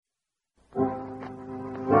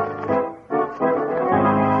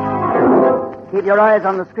Keep your eyes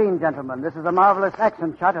on the screen, gentlemen. This is a marvelous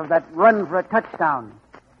action shot of that run for a touchdown.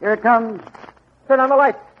 Here it comes. Turn on the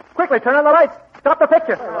lights. Quickly, turn on the lights. Stop the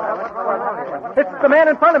picture. It's the man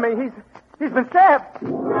in front of me. He's been stabbed.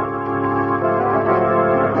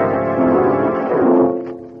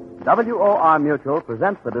 WOR Mutual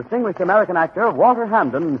presents the distinguished American actor Walter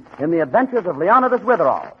Hamden in The Adventures of Leonidas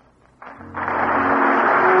Witherall.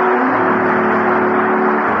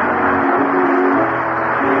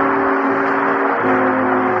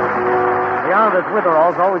 Leonidas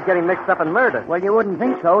Witherall's always getting mixed up in murder. Well, you wouldn't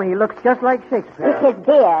think so. He looks just like Shakespeare. It's his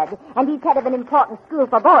beard, and he's head of an important school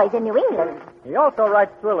for boys in New England. He also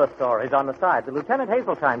writes thriller stories on the side, the Lieutenant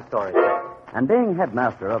Hazeltine stories. And being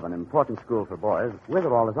headmaster of an important school for boys,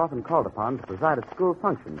 Witherall is often called upon to preside at school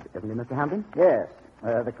functions, isn't he, Mr. Hamden? Yes.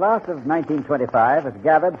 The class of 1925 has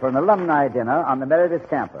gathered for an alumni dinner on the Meredith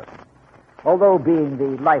campus. Although being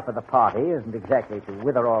the life of the party isn't exactly to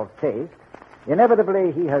Witherall's taste,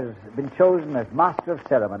 inevitably he has been chosen as master of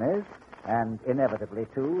ceremonies, and inevitably,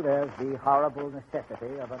 too, there's the horrible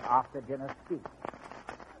necessity of an after-dinner speech.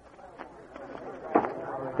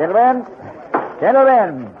 Gentlemen,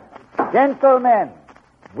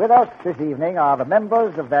 with us this evening are the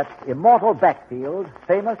members of that immortal backfield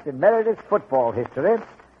famous in Meredith's football history,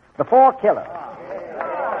 the Four Killers.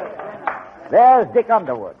 There's Dick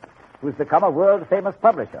Underwood, who's become a world-famous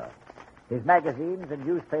publisher. His magazines and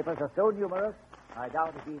newspapers are so numerous, I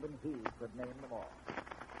doubt if even he could name them all.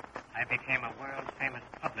 I became a world-famous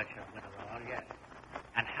publisher, Witherall, yes.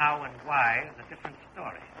 And how and why is a different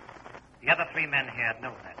story. The other three men here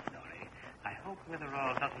know that story. I hope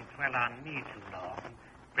Witherall doesn't dwell on me too long and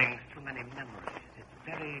brings too many memories. It's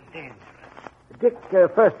very dangerous. Dick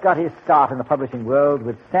first got his start in the publishing world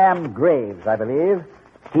with Sam Graves, I believe.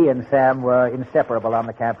 He and Sam were inseparable on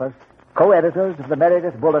the campus, co-editors of the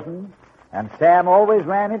Meredith Bulletin, and Sam always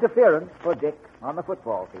ran interference for Dick on the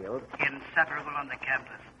football field. Inseparable on the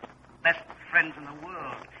campus. Best friends in the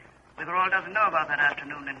world. Witherall doesn't know about that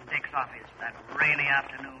afternoon in Dick's office, that rainy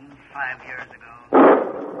afternoon 5 years ago.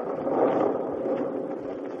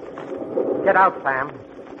 Get out, Sam.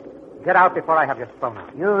 Get out before I have you thrown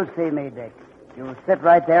out. You'll see me, Dick. You sit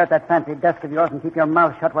right there at that fancy desk of yours and keep your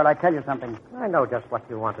mouth shut while I tell you something. I know just what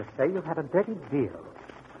you want to say. You've had a dirty deal.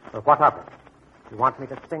 But what of it? You want me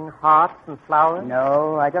to sing hearts and flowers?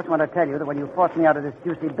 No, I just want to tell you that when you forced me out of this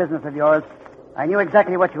juicy business of yours, I knew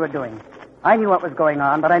exactly what you were doing. I knew what was going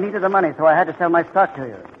on, but I needed the money, so I had to sell my stock to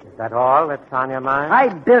you. Is that all that's on your mind? I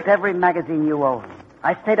built every magazine you own.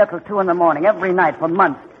 I stayed up till 2 in the morning every night for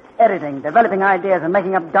months, editing, developing ideas, and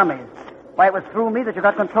making up dummies. Why, it was through me that you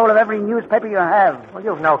got control of every newspaper you have. Well,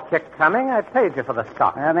 you've no kick coming. I paid you for the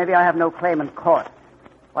stock. Maybe I have no claim in court.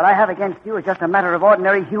 What I have against you is just a matter of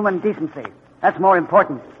ordinary human decency. That's more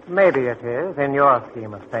important. Maybe it is, in your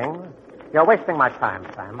scheme of things. You're wasting my time,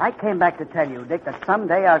 Sam. I came back to tell you, Dick, that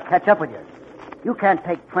someday I'll catch up with you. You can't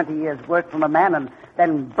take 20 years' work from a man and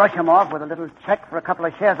then brush him off with a little check for a couple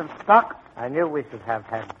of shares of stock. I knew we should have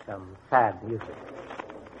had some sad music.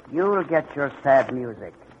 You'll get your sad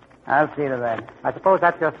music. I'll see to that. I suppose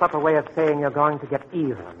that's your subtle way of saying you're going to get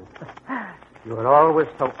even. You were always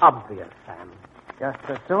so obvious, Sam. Just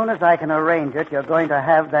as soon as I can arrange it, you're going to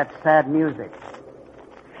have that sad music.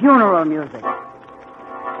 Funeral music.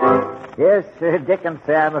 Yes, Dick and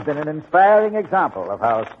Sam have been an inspiring example of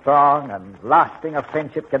how strong and lasting a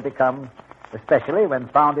friendship can become, especially when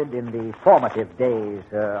founded in the formative days,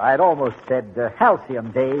 I'd almost said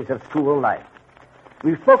halcyon days of school life.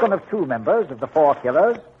 We've spoken of 2 members of the Four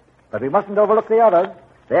Killers, but we mustn't overlook the others.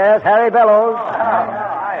 There's Harry Bellows.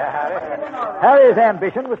 Harry's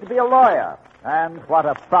ambition was to be a lawyer, and what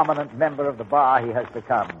a prominent member of the bar he has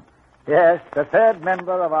become. Yes, the third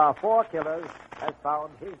member of our Four Killers has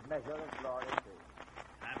found his measure of glory, too.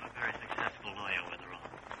 I'm a very successful lawyer, Witherall,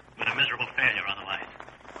 but a miserable failure otherwise,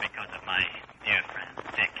 because of my dear friend,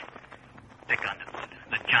 Dick. Dick Underwood,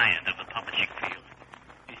 the giant of the publishing field.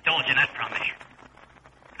 He stole Jeanette from me.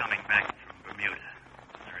 Coming back from Bermuda,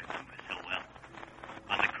 I remember so well,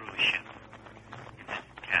 on the cruise ship, in his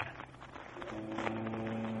cabin.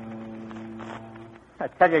 I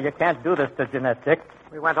tell you can't do this to Jeanette, Dick.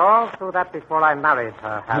 We went all through that before I married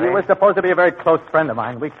her, Harry. You were supposed to be a very close friend of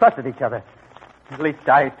mine. We trusted each other. At least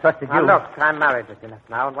I trusted you. Now, look, I'm married to Jeanette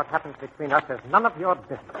now, and what happens between us is none of your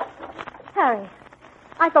business. Harry,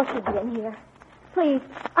 I thought you'd be in here. Please,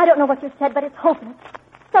 I don't know what you said, but it's hopeless.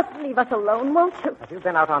 Just leave us alone, won't you? Have you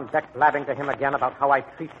been out on deck blabbing to him again about how I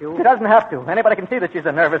treat you? She doesn't have to. Anybody can see that she's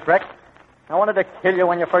a nervous wreck. I wanted to kill you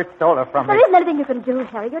when you first stole her from me. There isn't anything you can do,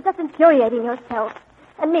 Harry. You're just infuriating yourself.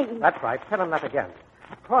 And me. That's right. Tell him that again.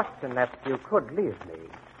 Of course, Jeanette, you could leave me.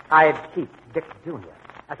 I'd keep Dick Jr.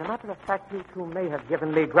 As a matter of fact, you two may have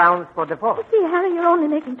given me grounds for divorce. See, Harry, you're only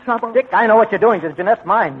making trouble. Dick, I know what you're doing to Jeanette's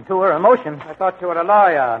mind, to her emotion. I thought you were a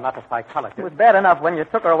lawyer, not a psychologist. It was bad enough when you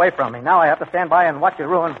took her away from me. Now I have to stand by and watch you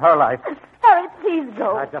ruin her life. Harry, please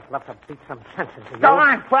go. I'd just love to beat some sense into you. Go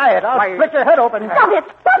on, try it. I'll split your head open. Stop it!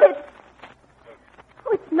 Stop it!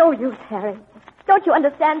 Oh, it's no use, Harry. Don't you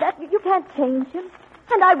understand that? You can't change him.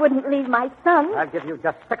 And I wouldn't leave my son. I'll give you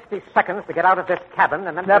just 60 seconds to get out of this cabin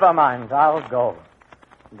and then... Never mind. I'll go.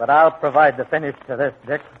 But I'll provide the finish to this,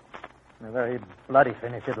 Dick. A very bloody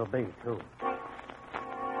finish it'll be, too.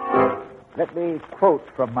 Let me quote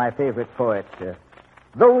from my favorite poet.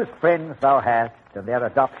 Those friends thou hast and their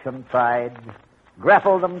adoption tried,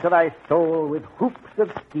 grapple them to thy soul with hoops of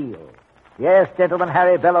steel. Yes, gentlemen,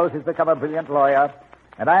 Harry Bellows has become a brilliant lawyer,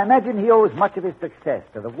 and I imagine he owes much of his success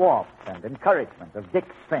to the warmth and encouragement of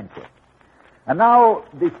Dick's friendship. And now,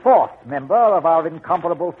 the fourth member of our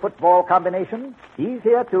incomparable football combination, he's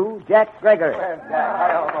here too, Jack Gregory.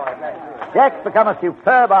 Jack's become a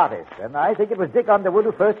superb artist, and I think it was Dick Underwood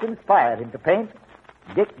who first inspired him to paint.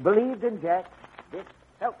 Dick believed in Jack. Dick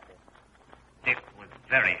helped him. Dick was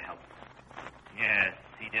very helpful. Yes,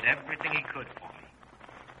 he did everything he could for me.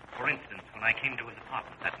 For instance, when I came to his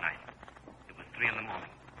apartment that night, it was 3 a.m.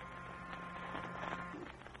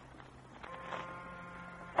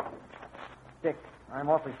 Dick, I'm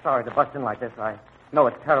awfully sorry to bust in like this. I know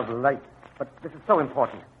it's terribly late, but this is so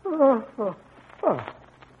important. What's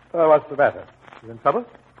the matter? You in trouble?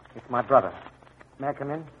 It's my brother. May I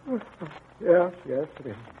come in? Yes, come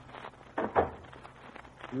in.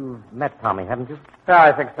 You've met Tommy, haven't you? Yeah,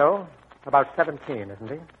 I think so. About 17,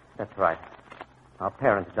 isn't he? That's right. Our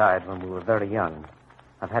parents died when we were very young.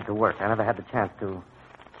 I've had to work. I never had the chance to,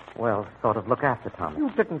 well, sort of look after Tommy.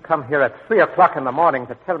 You didn't come here at 3 o'clock in the morning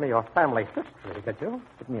to tell me your family history, did you?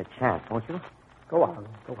 Give me a chance, won't you? Go on.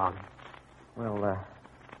 Well,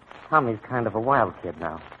 Tommy's kind of a wild kid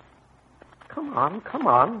now. Come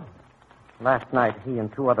on. Last night, he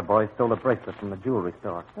and 2 other boys stole a bracelet from the jewelry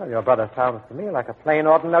store. Well, your brother sounds to me like a plain,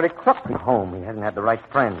 ordinary crook. At home, he hasn't had the right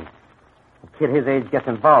friends. A kid his age gets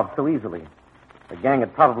involved so easily. The gang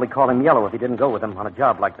would probably call him yellow if he didn't go with them on a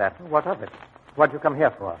job like that. What of it? What'd you come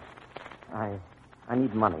here for? I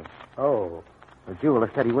need money. Oh. The jeweler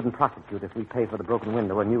said he wouldn't prosecute if we pay for the broken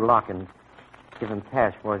window, a new lock, and give him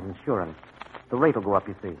cash for his insurance. The rate will go up,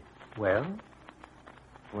 you see. Well,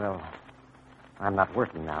 I'm not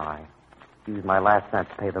working now. I used my last cent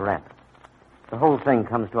to pay the rent. The whole thing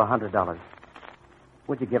comes to $100.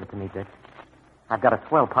 Would you give it to me, Dick? I've got a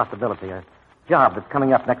swell possibility, a job that's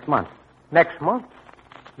coming up next month. next month?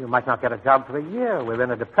 You might not get a job for a year. We're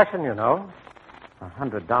in a depression, you know.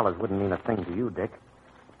 $100 wouldn't mean a thing to you, Dick.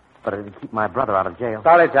 But it'd keep my brother out of jail.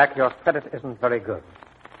 Sorry, Jack. Your credit isn't very good.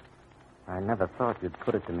 I never thought you'd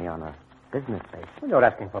put it to me on a business basis. Well, you're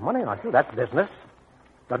asking for money, aren't you? That's business.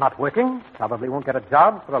 You're not working. Probably won't get a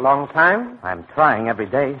job for a long time. I'm trying every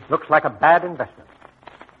day. Looks like a bad investment.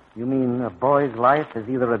 You mean a boy's life is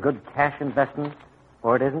either a good cash investment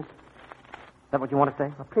or it isn't? Is that what you want to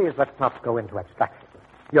say? Now, please, let's not go into abstractions.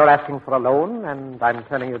 You're asking for a loan, and I'm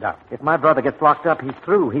turning you down. If my brother gets locked up, he's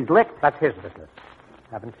through. He's licked. That's his business.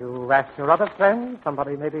 Haven't you asked your other friends?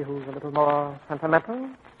 Somebody maybe who's a little more sentimental?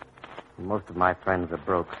 Most of my friends are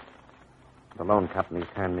broke. The loan companies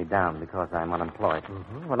turned me down because I'm unemployed.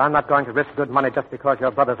 Mm-hmm. Well, I'm not going to risk good money just because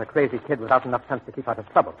your brother's a crazy kid without enough sense to keep out of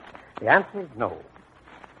trouble. The answer is no.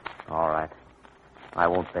 All right. I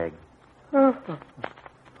won't beg. Now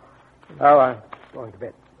I'm going to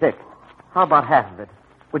bed. Dick, how about half of it?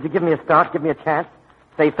 Would you give me a start, give me a chance?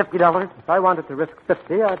 Say $50? If I wanted to risk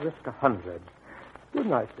 50, I'd risk 100. Good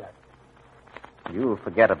night, Jack. You'll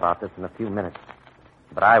forget about this in a few minutes.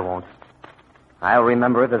 But I won't. I'll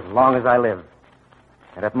remember it as long as I live.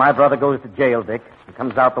 And if my brother goes to jail, Dick, and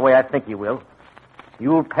comes out the way I think he will,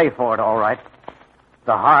 you'll pay for it, all right.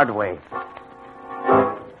 The hard way.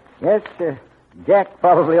 Yes, Jack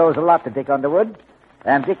probably owes a lot to Dick Underwood.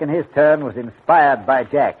 And Dick, in his turn, was inspired by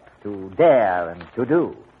Jack to dare and to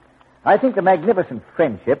do. I think the magnificent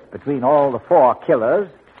friendship between all the four killers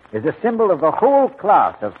is a symbol of the whole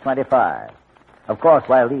class of 25. Of course,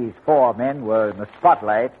 while these four men were in the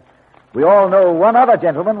spotlight, we all know one other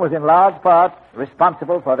gentleman was in large part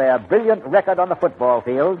responsible for their brilliant record on the football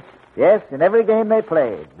field. Yes, in every game they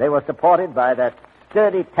played, they were supported by that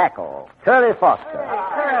sturdy tackle, Curly Foster.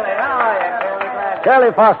 Curly, how are you, Curly?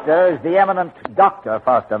 Curly Foster is the eminent Dr.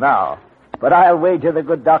 Foster now. But I'll wager the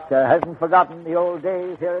good doctor hasn't forgotten the old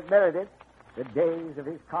days here at Meredith, the days of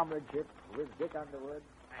his comradeship with Dick Underwood.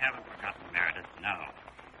 I haven't forgotten Meredith, no.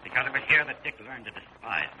 Because it was here that Dick learned to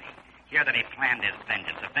despise me. Here that he planned his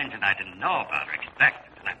vengeance, a vengeance I didn't know about or expect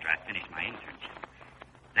until after I'd finished my internship.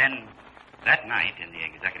 Then, that night in the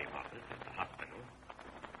executive office at the hospital...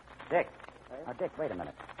 Dick. Oh, Dick, wait a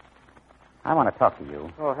minute. I want to talk to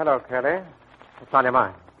you. Oh, hello, Curly. What's on your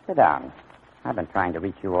mind? Sit down. I've been trying to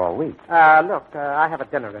reach you all week. Look, I have a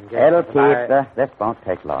dinner engagement. It'll keep. This won't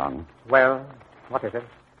take long. Well, what is it?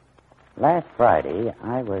 Last Friday,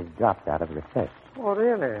 I was dropped out of research. Oh,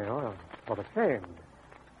 really? Oh, what a shame.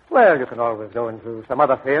 Well, you can always go into some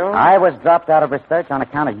other field. I was dropped out of research on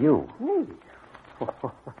account of you. Me?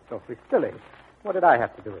 Oh, don't be silly. What did I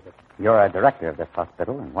have to do with it? You're a director of this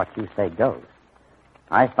hospital, and what you say goes.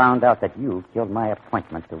 I found out that you killed my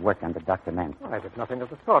appointment to work under Dr. Manson. I did nothing of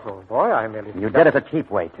the sort, old boy. I merely... You did it a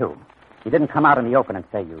cheap way, too. You didn't come out in the open and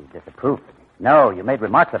say you disapproved of me. No, you made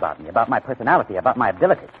remarks about me, about my personality, about my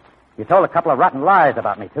ability. You told a couple of rotten lies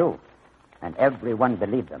about me, too. And everyone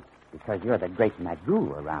believed them, because you're the great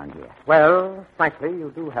Magoo around here. Well, frankly,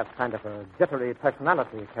 you do have kind of a jittery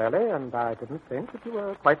personality, Curly, and I didn't think that you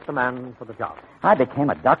were quite the man for the job. I became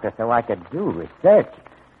a doctor so I could do research.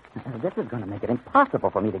 This is going to make it impossible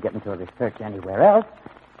for me to get into a research anywhere else.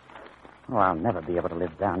 Oh, I'll never be able to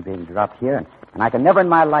live down being dropped here, and I can never in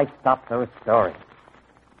my life stop those stories.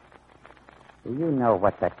 Do you know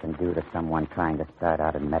what that can do to someone trying to start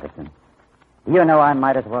out in medicine? Do you know I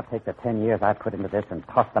might as well take the 10 years I put into this and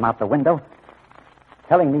toss them out the window?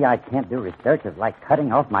 Telling me I can't do research is like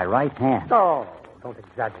cutting off my right hand. Oh, don't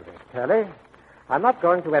exaggerate, Curly. I'm not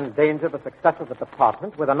going to endanger the success of the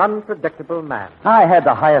department with an unpredictable man. I had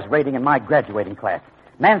the highest rating in my graduating class.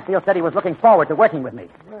 Mansfield said he was looking forward to working with me.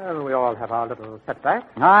 Well, we all have our little setbacks.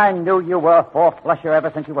 I knew you were a four-flusher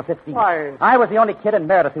ever since you were 15. Why? I was the only kid in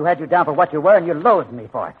Meredith who had you down for what you were, and you loathed me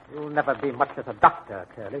for it. You'll never be much as a doctor,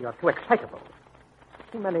 Curly. You're too excitable.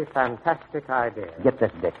 Too many fantastic ideas. Get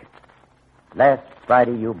this, Dick. Last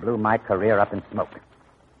Friday, you blew my career up in smoke.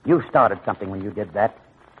 You started something when you did that,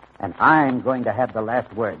 and I'm going to have the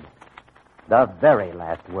last word. The very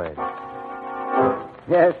last word.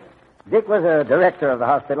 Yes, Dick was a director of the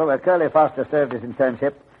hospital where Curly Foster served his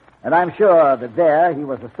internship, and I'm sure that there he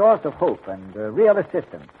was a source of hope and a real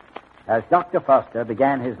assistance as Dr. Foster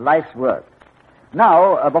began his life's work.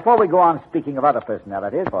 Now, before we go on speaking of other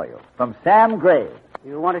personalities for you, from Sam Graves.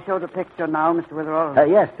 You want to show the picture now, Mr. Witherall?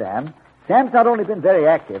 Yes, Sam. Sam's not only been very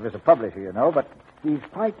active as a publisher, you know, but he's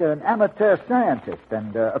quite an amateur scientist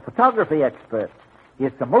and a photography expert. He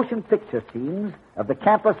has some motion picture scenes of the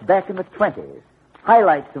campus back in the 20s.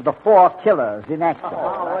 Highlights of the 4 killers in action.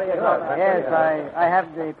 Yes, I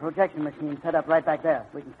have the projection machine set up right back there.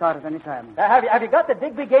 We can start at any time. Have you got the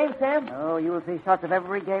Digby game, Sam? Oh, you will see shots of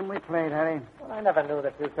every game we played, Harry. Well, I never knew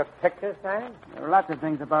that you took pictures, Sam. There are lots of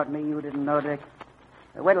things about me you didn't know, Dick.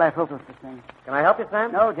 Wait till I focus this thing. Can I help you,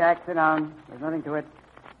 Sam? No, Jack, sit down. There's nothing to it.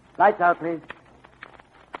 Lights out, please.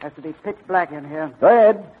 Has to be pitch black in here. Go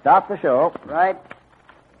ahead. Stop the show. Right.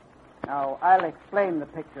 Now, I'll explain the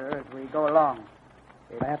picture as we go along.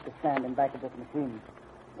 I have to stand in back of this machine.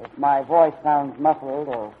 If my voice sounds muffled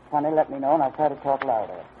or funny, let me know, and I'll try to talk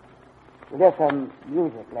louder. We'll hear some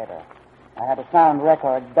music later. I had a sound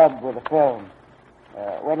record dubbed with a film.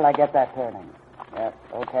 Wait till I get that turning. Yep,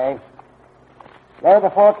 okay. There are the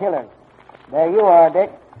 4 killers. There you are,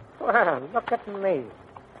 Dick. Well, look at me.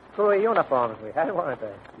 Screwy uniforms we had, weren't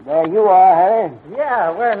they? There you are, Harry.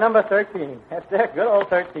 Yeah, we're number 13. That's it, good old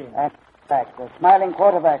 13. That's back, the smiling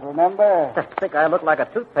quarterback, remember? I think I look like a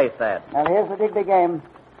toothpaste ad. Now, here's the Digby game.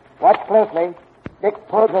 Watch closely. Dick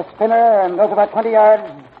pulls a spinner and goes about 20 yards.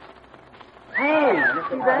 Hey, you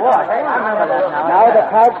see that? What? I remember that now. Now the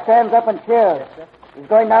crowd stands up and cheers. He's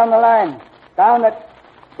going down the line. Down the...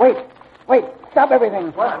 Wait. Stop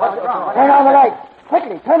everything. What's wrong? Turn on the lights.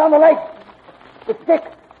 Quickly, turn on the lights. It's Dick.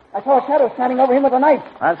 I saw a shadow standing over him with a knife.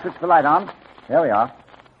 I'll switch the light on. There we are.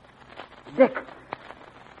 Dick.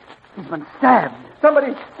 He's been stabbed.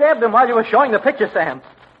 Somebody stabbed him while you were showing the picture, Sam.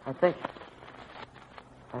 I think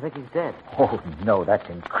he's dead. Oh, no, that's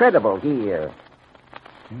incredible.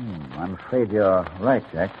 I'm afraid you're right,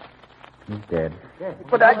 Jack. He's dead.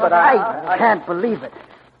 But I can't believe it.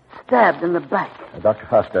 Stabbed in the back. Dr.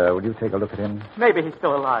 Foster, would you take a look at him? Maybe he's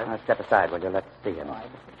still alive. Now, step aside, will you? Let's see him.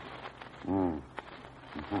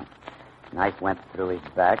 Knife went through his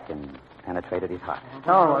back and penetrated his heart.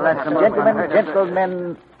 Oh, well, that's the most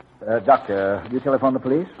Gentlemen, Doctor, you telephone the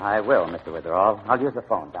police? I will, Mr. Witherall. I'll use the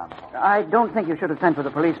phone down the hall. I don't think you should have sent for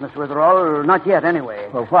the police, Mr. Witherall. Not yet, anyway.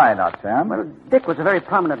 Well, why not, Sam? Well, Dick was a very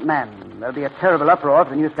prominent man. There'll be a terrible uproar if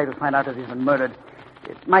the newspapers find out that he's been murdered.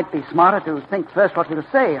 It might be smarter to think first what we'll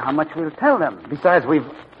say, how much we'll tell them. Besides, we've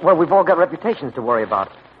all got reputations to worry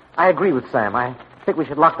about. I agree with Sam. I think we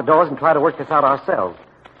should lock the doors and try to work this out ourselves.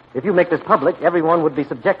 If you make this public, everyone would be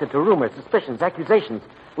subjected to rumors, suspicions, accusations.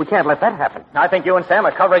 We can't let that happen. I think you and Sam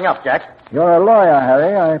are covering up, Jack. You're a lawyer,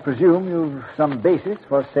 Harry. I presume you've some basis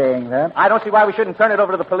for saying that. I don't see why we shouldn't turn it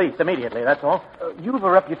over to the police immediately, that's all. You've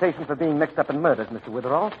a reputation for being mixed up in murders, Mr.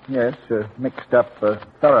 Witherall. Yes, mixed up,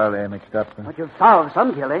 thoroughly mixed up. But you've solved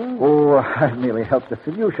some killing. Oh, I merely helped the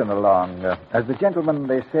solution along. As the gentleman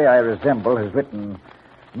they say I resemble has written,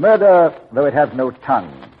 murder, though it has no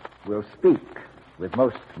tongue, will speak with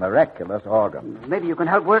most miraculous organs. Maybe you can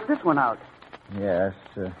help work this one out. Yes.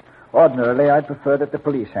 Ordinarily, I'd prefer that the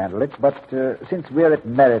police handle it, but since we're at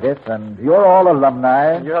Meredith and you're all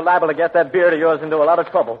alumni... You're liable to get that beard of yours into a lot of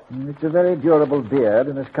trouble. It's a very durable beard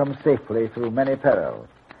and has come safely through many perils.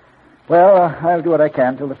 Well, I'll do what I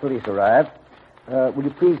can till the police arrive. Will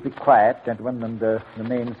you please be quiet, gentlemen, and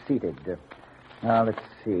remain seated? Now, let's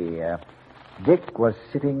see. Dick was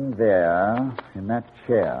sitting there in that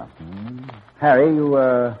chair. Harry, you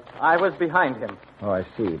were... I was behind him. Oh, I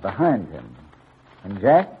see. Behind him. And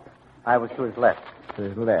Jack? I was to his left. To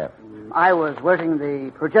his left. I was working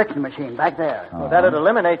the projection machine back there. Well, that'd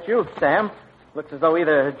eliminate you, Sam. Looks as though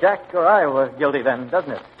either Jack or I were guilty then,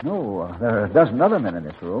 doesn't it? No, there are a dozen other men in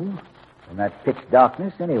this room. In that pitch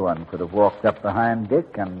darkness, anyone could have walked up behind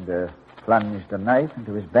Dick and plunged a knife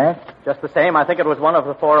into his back. Just the same, I think it was one of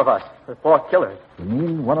the four of us. The four killers. You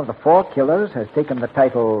mean one of the four killers has taken the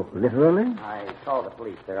title literally? I saw the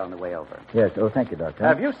police. They're on the way over. Yes. Oh, thank you, Doctor.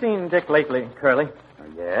 Have you seen Dick lately, Curly?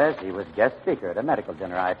 Yes, he was guest speaker at a medical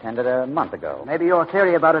dinner I attended a month ago. Maybe your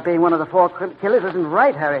theory about it being one of the four killers isn't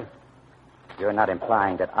right, Harry. You're not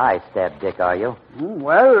implying that I stabbed Dick, are you?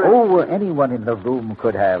 Well... Oh, anyone in the room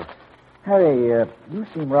could have. Harry, you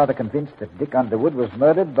seem rather convinced that Dick Underwood was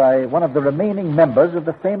murdered by one of the remaining members of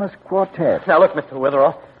the famous quartet. Now, look, Mr.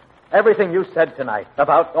 Witherall. Everything you said tonight,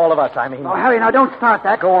 about all of us, I mean... Oh, Harry, now don't start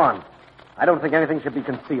that. Go on. I don't think anything should be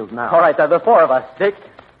concealed now. All right, the four of us, Dick,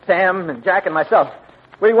 Sam, and Jack, and myself.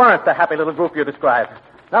 We weren't the happy little group you described.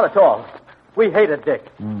 Not at all. We hated Dick.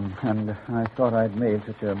 And I thought I'd made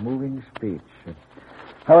such a moving speech.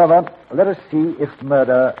 However, let us see if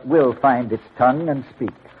murder will find its tongue and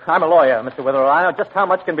speak. I'm a lawyer, Mr. Witherall. I know just how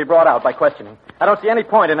much can be brought out by questioning. I don't see any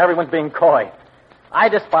point in everyone's being coy. I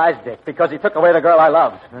despise Dick because he took away the girl I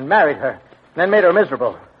loved and married her, and then made her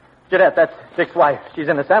miserable. Jeanette, that's Dick's wife. She's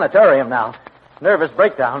in the sanitarium now. Nervous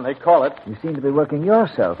breakdown, they call it. You seem to be working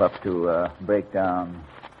yourself up to breakdown.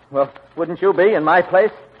 Well, wouldn't you be in my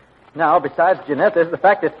place? Now, besides Jeanette, there's the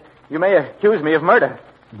fact that you may accuse me of murder.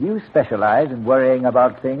 Do you specialize in worrying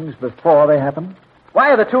about things before they happen? Why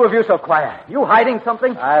are the two of you so quiet? You hiding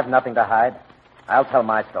something? I have nothing to hide. I'll tell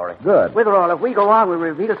my story. Good. Witherall, if we go on, we'll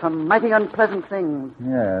reveal some mighty unpleasant things.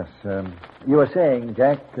 Yes. You were saying,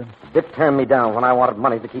 Jack... Dick turned me down when I wanted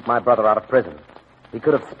money to keep my brother out of prison. He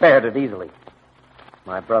could have spared it easily.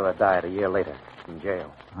 My brother died a year later in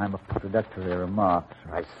jail. I'm a introductory remark.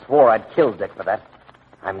 I swore I'd kill Dick for that.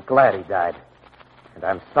 I'm glad he died. And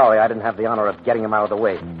I'm sorry I didn't have the honor of getting him out of the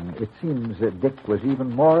way. It seems that Dick was even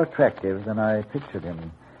more attractive than I pictured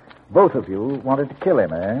him. Both of you wanted to kill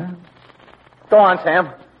him, eh? Go on, Sam.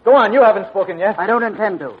 Go on. You haven't spoken yet. I don't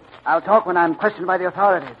intend to. I'll talk when I'm questioned by the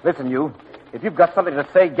authorities. Listen, you. If you've got something to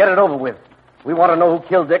say, get it over with. We want to know who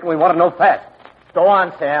killed Dick, and we want to know fast. Go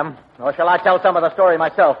on, Sam. Or shall I tell some of the story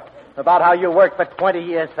myself about how you worked for 20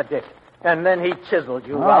 years for Dick, and then he chiseled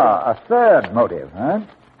you a third motive, huh?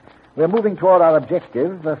 We're moving toward our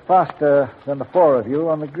objective faster than the four of you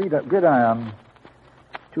on the gridiron.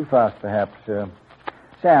 Too fast, perhaps.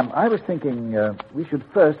 Sam, I was thinking we should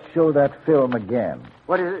first show that film again.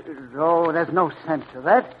 What is it? Oh, there's no sense to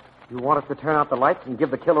that. You want us to turn out the lights and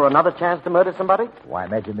give the killer another chance to murder somebody? Why,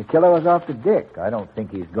 imagine the killer was after Dick. I don't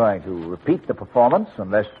think he's going to repeat the performance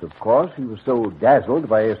unless, of course, he was so dazzled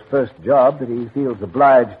by his first job that he feels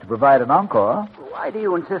obliged to provide an encore. Why do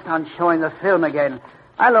you insist on showing the film again?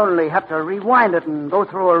 I'll only have to rewind it and go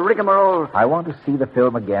through a rigmarole. I want to see the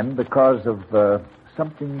film again because of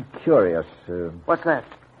something curious. What's that?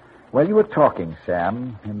 While you were talking,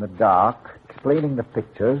 Sam, in the dark, explaining the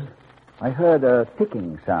pictures, I heard a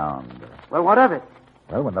ticking sound. Well, what of it?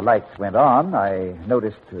 Well, when the lights went on, I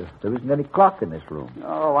noticed there isn't any clock in this room.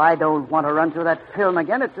 Oh, I don't want to run through that film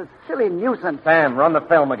again. It's a silly nuisance. Sam, run the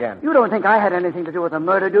film again. You don't think I had anything to do with the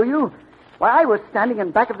murder, do you? Why, I was standing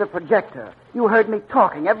in back of the projector. You heard me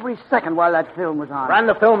talking every second while that film was on. Run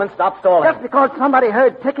the film and stop stalling. Just because somebody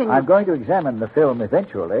heard ticking... I'm going to examine the film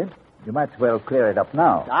eventually. You might as well clear it up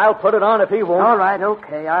now. I'll put it on if he won't. All right,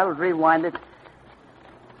 okay. I'll rewind it.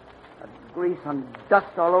 Grease and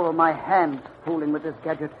dust all over my hands fooling with this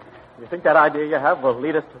gadget. You think that idea you have will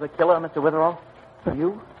lead us to the killer, Mr. Witherall?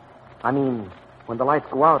 You? I mean, when the lights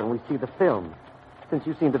go out and we see the film, since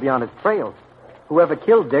you seem to be on his trail. Whoever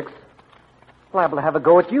killed Dick's liable to have a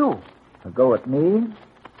go at you. A go at me?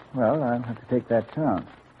 Well, I'll have to take that chance.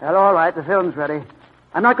 Well, all right, the film's ready.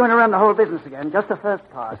 I'm not going to run the whole business again, just the first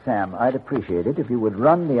part. Sam, I'd appreciate it if you would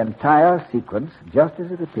run the entire sequence just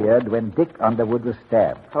as it appeared when Dick Underwood was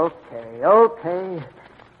stabbed. Okay.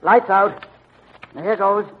 Lights out. Now, here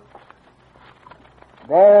goes.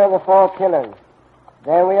 There are the 4 killers.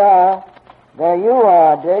 There we are. There you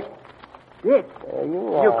are, Dick. Dick? There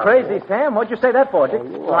you are. You crazy, Sam? What'd you say that for? Dick's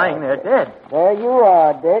lying there dead. There you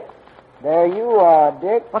are, Dick. There you are,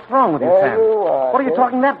 Dick. What's wrong with you, There Sam? you are, What are you Dick.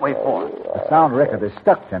 talking that way for? The sound record is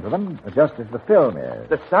stuck, gentlemen, just as the film is.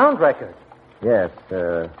 The sound record. Yes,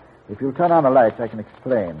 if you'll turn on the lights, I can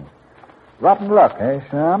explain. Rotten luck, eh,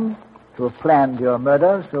 Sam? To have planned your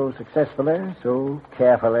murder so successfully, so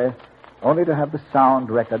carefully, only to have the sound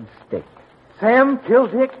record stick. Sam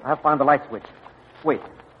killed Dick? I'll find the light switch. Wait.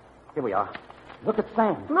 Here we are. Look at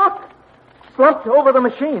Sam. Look! Slumped over the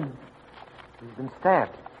machine. He's been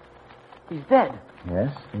stabbed. He's dead.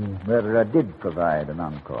 Yes, the murderer did provide an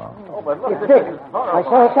encore. Oh, but look, It's Dick. I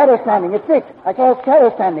saw a shadow standing. It's Dick. I saw a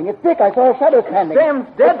shadow standing. It's Dick. I saw a shadow standing. Sam's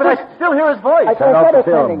dead, but I still hear his voice. I Turn saw a off shadow the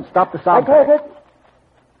film. standing. Stop the I sound. saw it.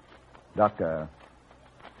 Doctor,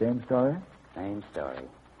 same story? Same story.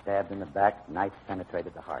 Stabbed in the back, knife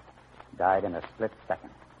penetrated the heart. Died in a split second.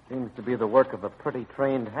 Seems to be the work of a pretty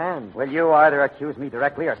trained hand. Will you either accuse me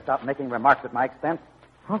directly or stop making remarks at my expense?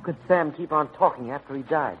 How could Sam keep on talking after he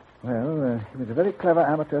died? Well, he was a very clever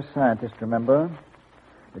amateur scientist, remember?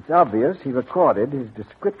 It's obvious he recorded his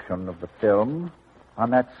description of the film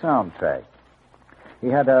on that soundtrack. He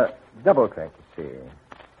had a double track, you see.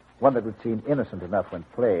 One that would seem innocent enough when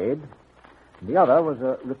played. And the other was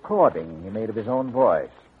a recording he made of his own voice.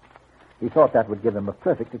 He thought that would give him a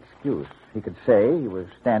perfect excuse. He could say he was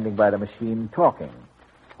standing by the machine talking,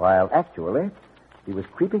 while actually he was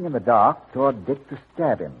creeping in the dark toward Dick to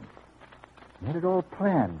stab him. He had it all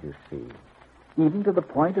planned, you see, even to the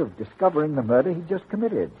point of discovering the murder he'd just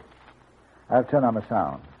committed. I'll turn on the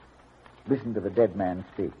sound. Listen to the dead man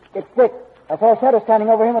speak. It's Dick. I saw a shadow standing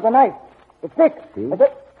over him with a knife. It's Dick. See? It's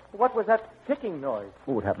Dick. What was that ticking noise?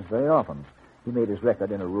 Oh, it happens very often. He made his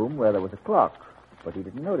record in a room where there was a clock, but he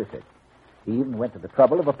didn't notice it. He even went to the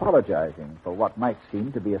trouble of apologizing for what might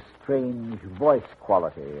seem to be a strange voice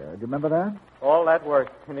quality. Do you remember that? All that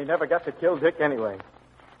work, and he never got to kill Dick anyway.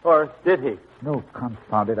 Or did he? No,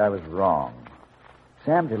 confound it, I was wrong.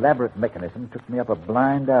 Sam's elaborate mechanism took me up a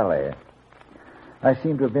blind alley. I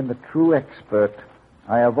seem to have been the true expert.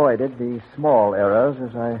 I avoided the small errors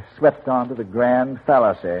as I swept on to the grand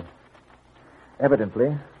fallacy.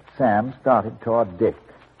 Evidently, Sam started toward Dick,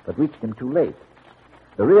 but reached him too late.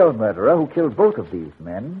 The real murderer, who killed both of these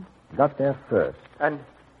men, got there first. And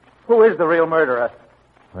who is the real murderer?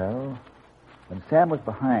 Well, when Sam was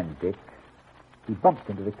behind Dick, he bumped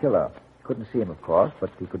into the killer. Couldn't see him, of course, but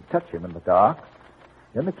he could touch him in the dark.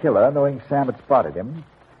 Then the killer, knowing Sam had spotted him,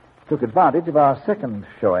 took advantage of our second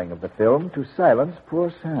showing of the film to silence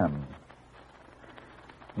poor Sam.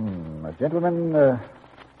 Gentlemen, I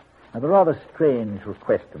have a rather strange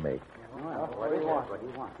request to make. What do you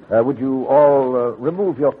want? Would you all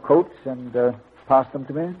remove your coats and pass them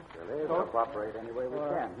to me? We'll cooperate any way we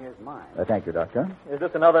can. Here's mine. Thank you, Doctor. Is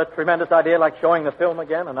this another tremendous idea like showing the film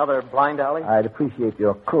again? Another blind alley? I'd appreciate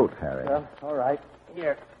your coat, Harry. Well, all right.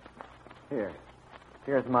 Here.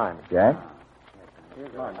 Here's mine. Jack?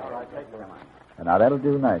 Here's mine. All right, take them. Now, that'll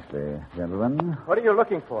do nicely, gentlemen. What are you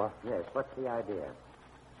looking for? Yes, what's the idea?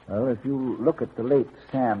 Well, if you look at the late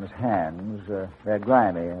Sam's hands, they're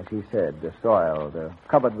grimy, as he said, soiled,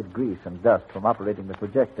 covered with grease and dust from operating the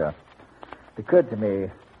projector. It occurred to me,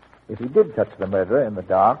 if he did touch the murderer in the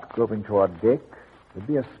dark, groping toward Dick, there'd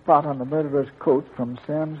be a spot on the murderer's coat from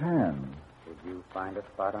Sam's hand. Did you find a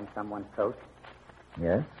spot on someone's coat?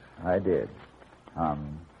 Yes, I did.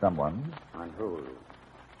 On someone. On who?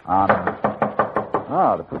 The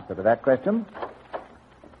answer to that question.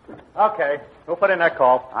 Okay. Who put in that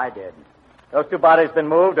call? I did. Those two bodies been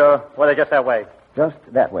moved, or were they just that way? Just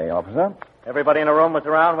that way, officer. Everybody in the room was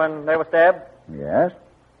around when they were stabbed? Yes.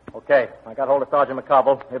 Okay. I got hold of Sergeant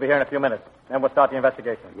McCobble. He'll be here in a few minutes. Then we'll start the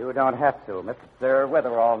investigation. You don't have to. Mr.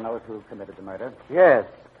 Witherall knows who committed the murder. Yes.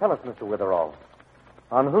 Tell us, Mr. Witherall.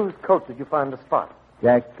 On whose coat did you find the spot?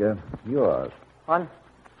 Jack, yours. On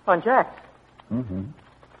Jack's. Mm-hmm.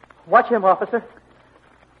 Watch him, officer.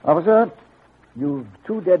 Officer, you've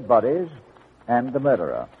two dead bodies and the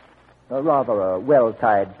murderer. Rather a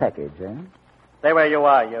well-tied package, eh? Stay where you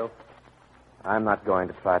are, you. I'm not going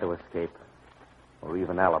to try to escape or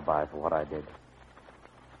even alibi for what I did.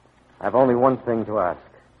 I've only one thing to ask.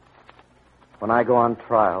 When I go on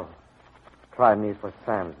trial try me for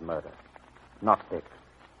Sam's murder, not Dick's.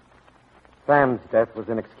 Sam's death was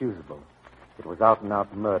inexcusable. It was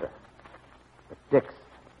out-and-out murder. But Dick's,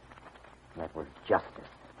 that was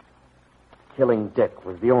justice. Killing Dick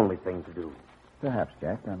was the only thing to do. Perhaps,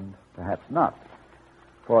 Jack, and perhaps not.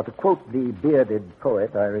 For to quote the bearded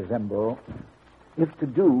poet I resemble, if to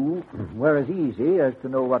do were as easy as to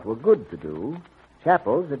know what were good to do,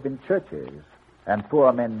 chapels had been churches, and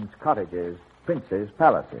poor men's cottages, princes'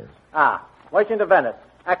 palaces. Merchant of Venice.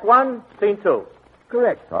 Act 1, Scene 2.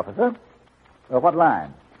 Correct, officer. What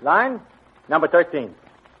line? Line? Number 13.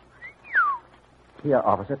 Here,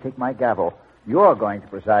 officer, take my gavel. You're going to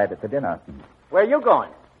preside at the dinner. Where are you going?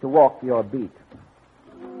 To walk your beat.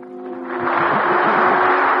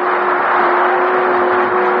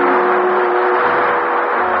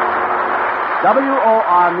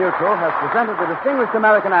 WOR Mutual has presented the distinguished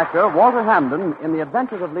American actor Walter Hamden in The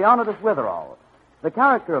Adventures of Leonidas Witherall. The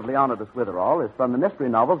character of Leonidas Witherall is from the mystery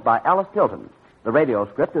novels by Alice Tilton. The radio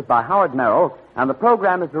script is by Howard Merrill, and the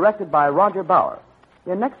program is directed by Roger Bauer.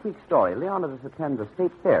 In next week's story, Leonidas attends a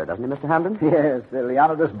state fair, doesn't he, Mr. Hamden? Yes,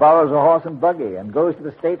 Leonidas borrows a horse and buggy and goes to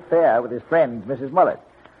the state fair with his friend, Mrs. Mullet,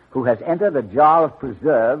 who has entered a jar of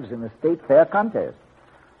preserves in the state fair contest.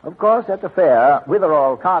 Of course, at the fair,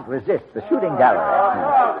 Witherall can't resist the shooting gallery.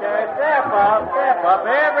 Okay, step up.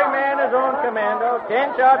 Every man his own commando.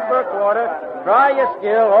 10 shots per quarter. Try your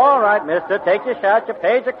skill. All right, mister. Take your shot. You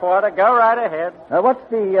paid your quarter. Go right ahead. What's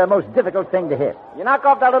the most difficult thing to hit? You knock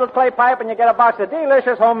off that little clay pipe and you get a box of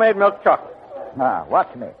delicious homemade milk chocolate.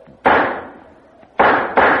 Watch me.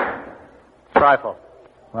 Trifle.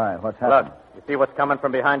 Why, what's happened? Look, you see what's coming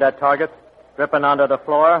from behind that target? Dripping onto the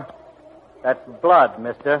floor? That's blood,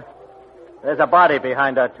 mister. There's a body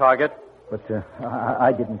behind that target. But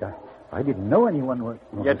I didn't know anyone was...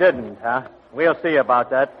 You didn't, huh? We'll see about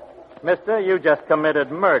that. Mister, you just committed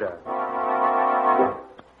murder.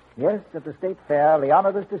 Yes, at the state fair,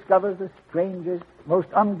 Leonidas discovers the strangest,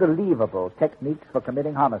 most unbelievable techniques for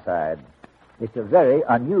committing homicide. It's a very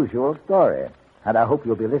unusual story, and I hope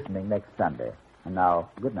you'll be listening next Sunday. And now,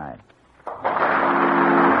 good night.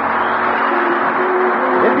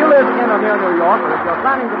 If you live in or near New York, or if you're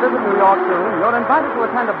planning to visit New York soon, you're invited to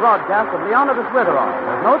attend a broadcast of Leonidas Witherall.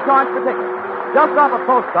 There's no charge for tickets. Just drop a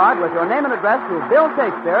postcard with your name and address to Bill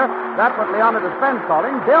Shakespeare. That's what Leonidas' friends call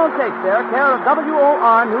him. Bill Shakespeare, care of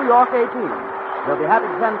WOR New York 18. We'll be happy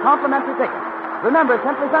to send complimentary tickets. Remember,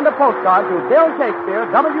 simply send a postcard to Bill Shakespeare,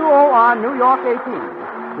 WOR New York 18.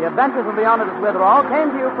 The Adventures of Leonidas Witherall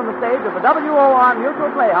came to you from the stage of the WOR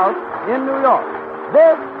Mutual Playhouse in New York.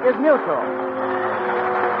 This is Mutual.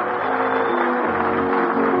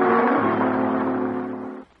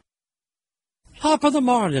 Top of the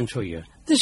morning to you.